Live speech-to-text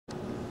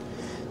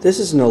This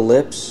is an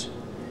ellipse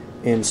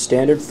in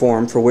standard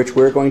form for which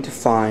we're going to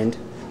find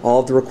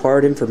all of the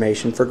required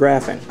information for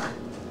graphing.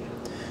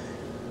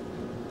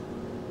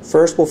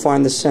 First, we'll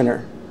find the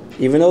center.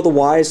 Even though the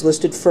y is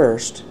listed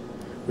first,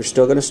 we're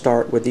still going to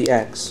start with the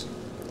x.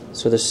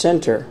 So the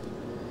center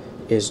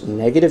is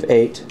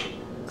 -8,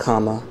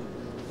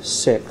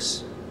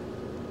 6.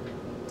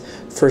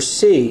 For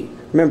c,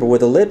 remember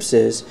with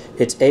ellipses,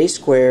 it's a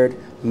squared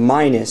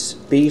minus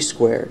b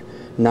squared.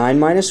 9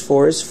 minus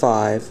 4 is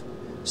 5.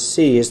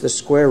 C is the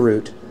square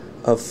root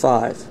of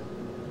 5.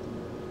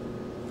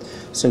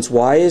 Since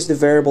y is the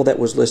variable that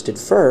was listed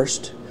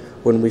first,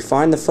 when we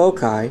find the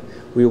foci,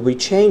 we will be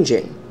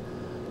changing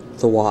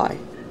the y.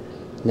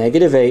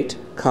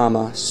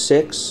 -8,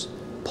 6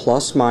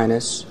 plus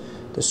minus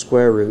the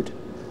square root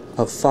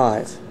of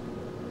 5.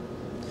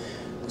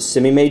 The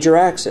semi-major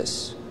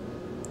axis,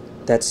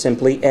 that's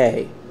simply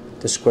a.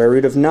 The square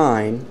root of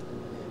 9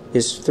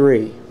 is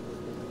 3.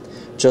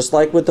 Just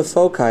like with the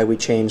foci we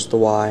changed the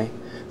y,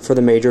 for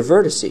the major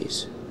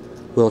vertices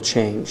we'll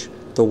change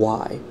the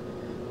y.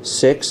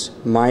 6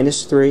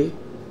 minus 3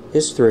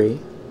 is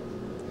 3,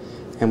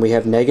 and we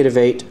have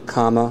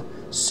 -8,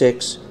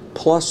 6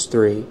 plus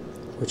 3,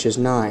 which is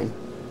 9.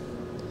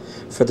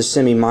 For the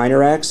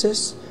semi-minor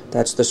axis,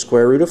 that's the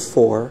square root of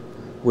 4,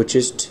 which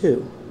is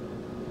 2.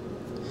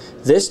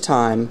 This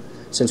time,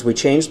 since we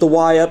changed the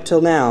y up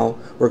till now,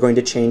 we're going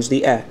to change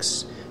the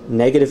x.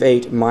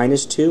 -8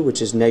 minus 2,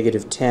 which is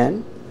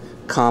 -10,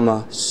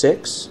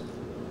 6,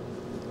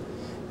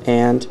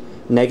 and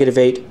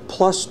 -8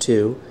 plus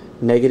 2,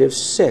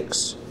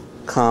 -6,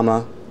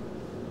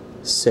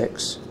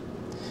 6.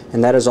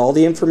 And that is all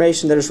the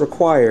information that is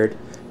required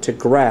to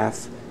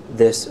graph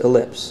this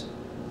ellipse.